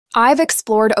I've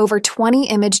explored over 20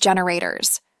 image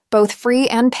generators, both free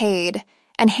and paid,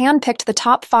 and handpicked the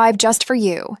top 5 just for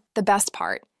you, the best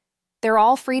part. They're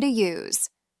all free to use.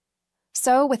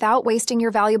 So, without wasting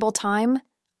your valuable time,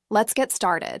 let's get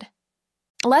started.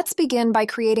 Let's begin by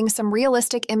creating some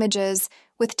realistic images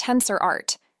with tensor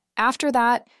art. After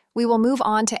that, we will move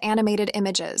on to animated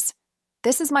images.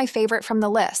 This is my favorite from the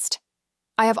list.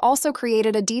 I have also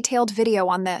created a detailed video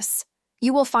on this.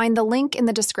 You will find the link in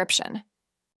the description.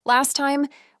 Last time,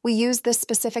 we used this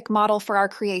specific model for our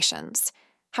creations.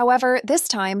 However, this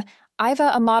time, I've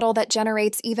a model that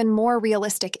generates even more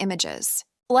realistic images.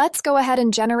 Let's go ahead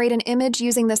and generate an image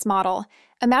using this model.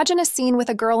 Imagine a scene with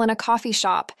a girl in a coffee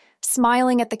shop,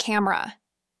 smiling at the camera.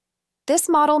 This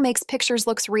model makes pictures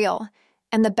look real,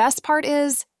 and the best part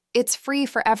is, it's free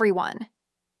for everyone.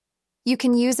 You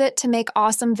can use it to make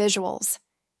awesome visuals.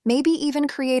 Maybe even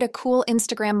create a cool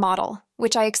Instagram model,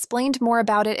 which I explained more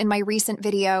about it in my recent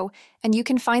video, and you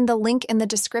can find the link in the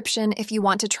description if you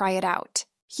want to try it out.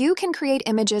 You can create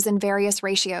images in various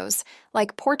ratios,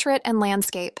 like portrait and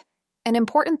landscape. An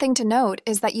important thing to note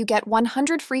is that you get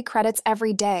 100 free credits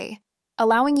every day,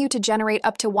 allowing you to generate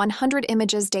up to 100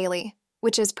 images daily,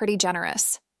 which is pretty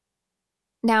generous.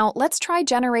 Now, let's try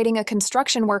generating a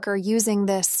construction worker using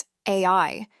this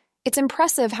AI. It's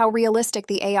impressive how realistic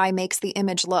the AI makes the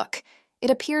image look.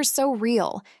 It appears so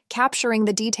real, capturing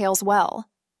the details well.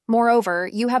 Moreover,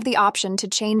 you have the option to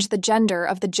change the gender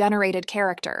of the generated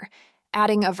character,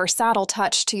 adding a versatile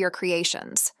touch to your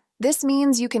creations. This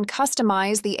means you can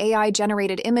customize the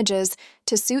AI-generated images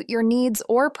to suit your needs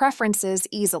or preferences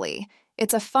easily.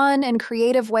 It's a fun and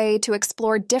creative way to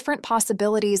explore different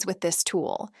possibilities with this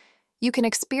tool. You can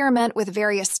experiment with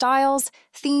various styles,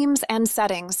 themes, and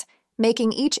settings,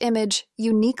 making each image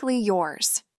uniquely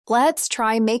yours. Let's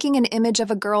try making an image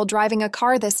of a girl driving a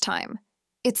car this time.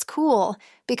 It's cool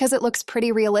because it looks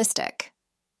pretty realistic.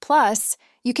 Plus,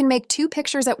 you can make 2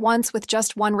 pictures at once with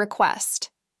just one request.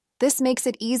 This makes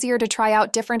it easier to try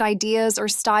out different ideas or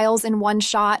styles in one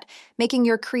shot, making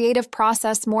your creative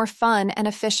process more fun and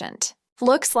efficient.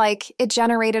 Looks like it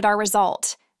generated our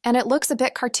result, and it looks a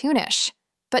bit cartoonish.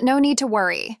 But no need to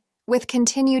worry. With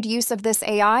continued use of this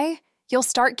AI, you'll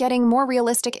start getting more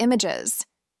realistic images.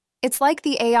 It's like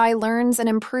the AI learns and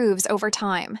improves over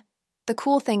time. The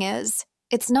cool thing is,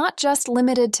 it's not just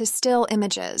limited to still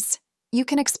images. You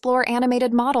can explore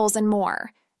animated models and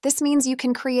more. This means you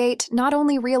can create not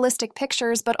only realistic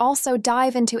pictures, but also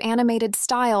dive into animated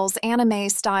styles, anime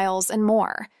styles, and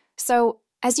more. So,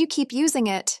 as you keep using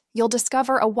it, you'll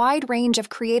discover a wide range of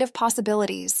creative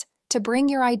possibilities to bring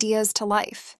your ideas to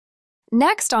life.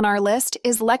 Next on our list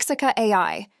is Lexica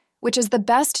AI, which is the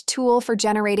best tool for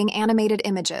generating animated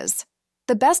images.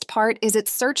 The best part is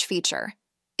its search feature.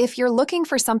 If you're looking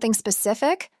for something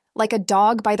specific, like a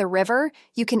dog by the river,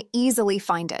 you can easily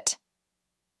find it.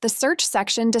 The search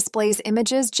section displays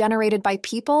images generated by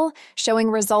people, showing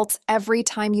results every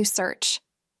time you search.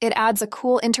 It adds a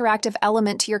cool interactive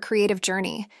element to your creative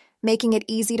journey, making it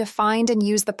easy to find and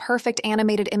use the perfect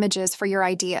animated images for your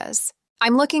ideas.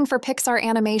 I'm looking for Pixar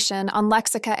animation on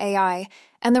Lexica AI,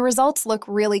 and the results look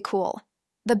really cool.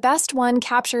 The best one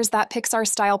captures that Pixar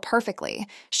style perfectly,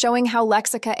 showing how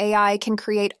Lexica AI can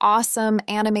create awesome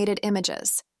animated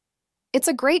images. It's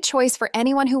a great choice for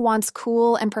anyone who wants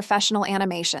cool and professional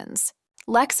animations.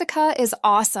 Lexica is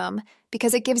awesome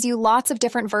because it gives you lots of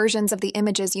different versions of the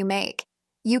images you make.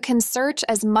 You can search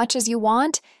as much as you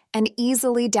want and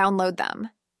easily download them.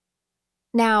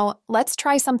 Now, let's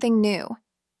try something new.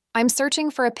 I'm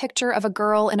searching for a picture of a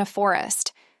girl in a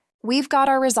forest. We've got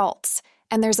our results,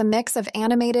 and there's a mix of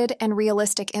animated and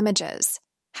realistic images.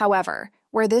 However,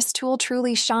 where this tool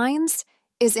truly shines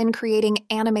is in creating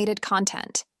animated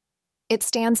content. It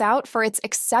stands out for its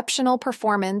exceptional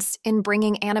performance in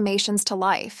bringing animations to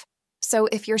life. So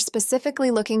if you're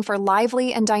specifically looking for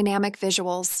lively and dynamic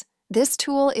visuals, this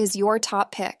tool is your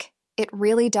top pick. It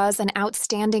really does an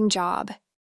outstanding job.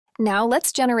 Now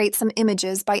let's generate some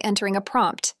images by entering a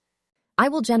prompt. I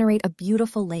will generate a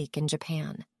beautiful lake in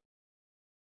Japan.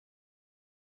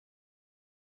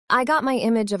 I got my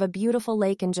image of a beautiful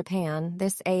lake in Japan.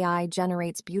 This AI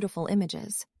generates beautiful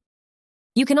images.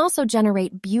 You can also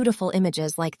generate beautiful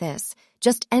images like this.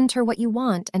 Just enter what you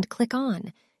want and click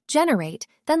on Generate,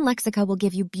 then Lexica will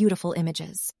give you beautiful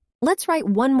images. Let's write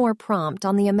one more prompt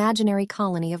on the imaginary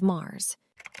colony of Mars.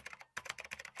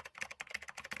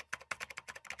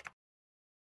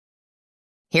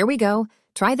 Here we go.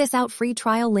 Try this out. Free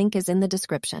trial link is in the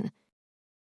description.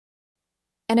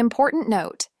 An important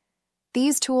note: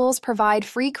 these tools provide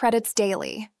free credits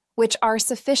daily, which are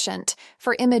sufficient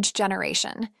for image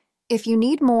generation. If you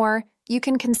need more, you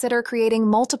can consider creating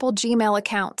multiple Gmail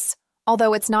accounts,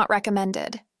 although it's not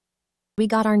recommended. We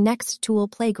got our next tool,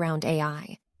 Playground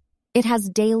AI. It has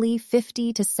daily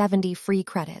 50 to 70 free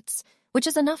credits, which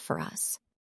is enough for us.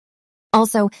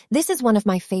 Also, this is one of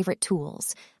my favorite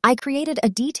tools. I created a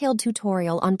detailed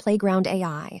tutorial on Playground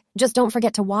AI. Just don't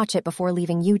forget to watch it before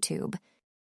leaving YouTube.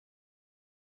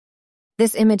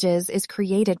 This images is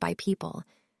created by people.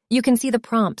 You can see the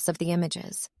prompts of the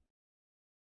images.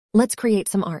 Let's create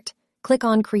some art. Click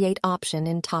on Create option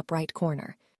in top right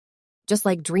corner. Just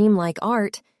like dreamlike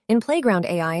art, in Playground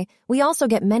AI, we also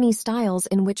get many styles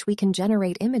in which we can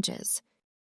generate images.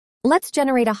 Let's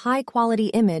generate a high-quality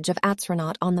image of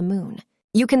astronaut on the moon.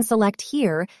 You can select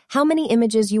here how many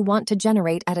images you want to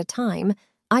generate at a time.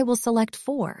 I will select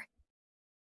 4.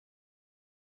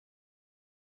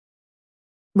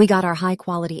 We got our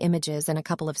high-quality images in a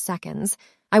couple of seconds.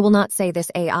 I will not say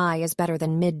this AI is better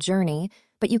than Midjourney,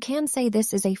 but you can say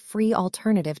this is a free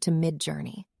alternative to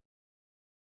Midjourney.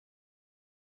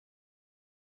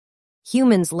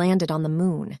 Humans landed on the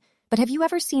moon, but have you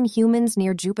ever seen humans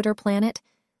near Jupiter planet?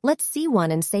 Let's see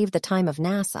one and save the time of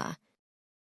NASA.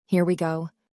 Here we go.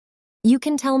 You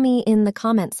can tell me in the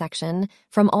comment section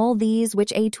from all these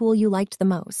which a tool you liked the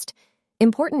most.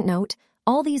 Important note,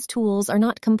 all these tools are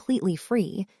not completely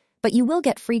free, but you will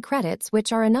get free credits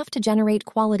which are enough to generate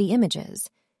quality images.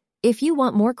 If you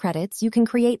want more credits, you can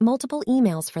create multiple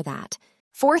emails for that.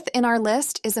 Fourth in our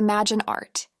list is Imagine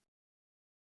Art.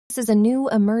 This is a new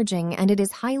emerging and it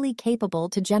is highly capable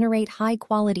to generate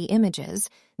high-quality images.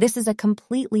 This is a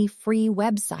completely free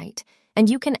website, and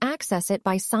you can access it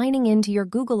by signing into your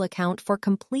Google account for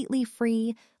completely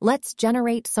free. Let's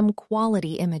generate some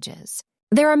quality images.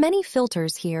 There are many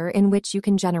filters here in which you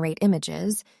can generate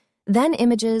images. Then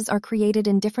images are created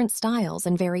in different styles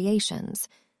and variations.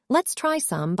 Let's try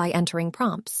some by entering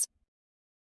prompts.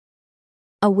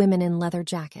 A woman in leather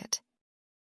jacket.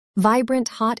 Vibrant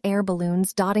hot air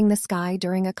balloons dotting the sky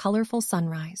during a colorful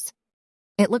sunrise.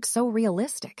 It looks so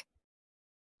realistic.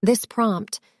 This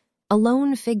prompt, a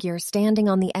lone figure standing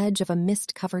on the edge of a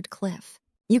mist-covered cliff.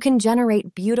 You can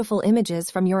generate beautiful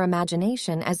images from your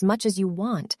imagination as much as you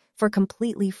want for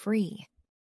completely free.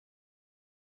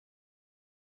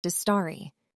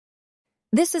 Starry.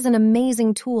 This is an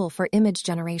amazing tool for image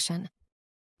generation,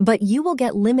 but you will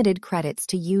get limited credits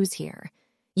to use here.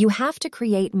 You have to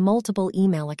create multiple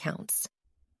email accounts.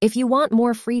 If you want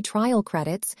more free trial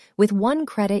credits, with 1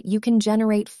 credit you can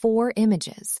generate 4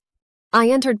 images. I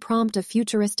entered prompt of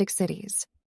futuristic cities.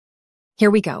 Here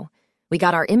we go. We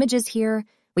got our images here.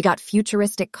 We got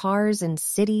futuristic cars and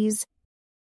cities.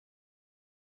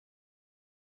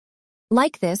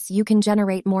 Like this, you can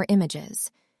generate more images.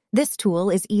 This tool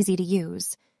is easy to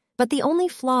use, but the only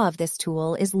flaw of this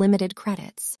tool is limited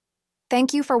credits.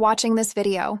 Thank you for watching this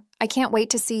video. I can't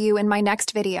wait to see you in my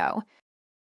next video.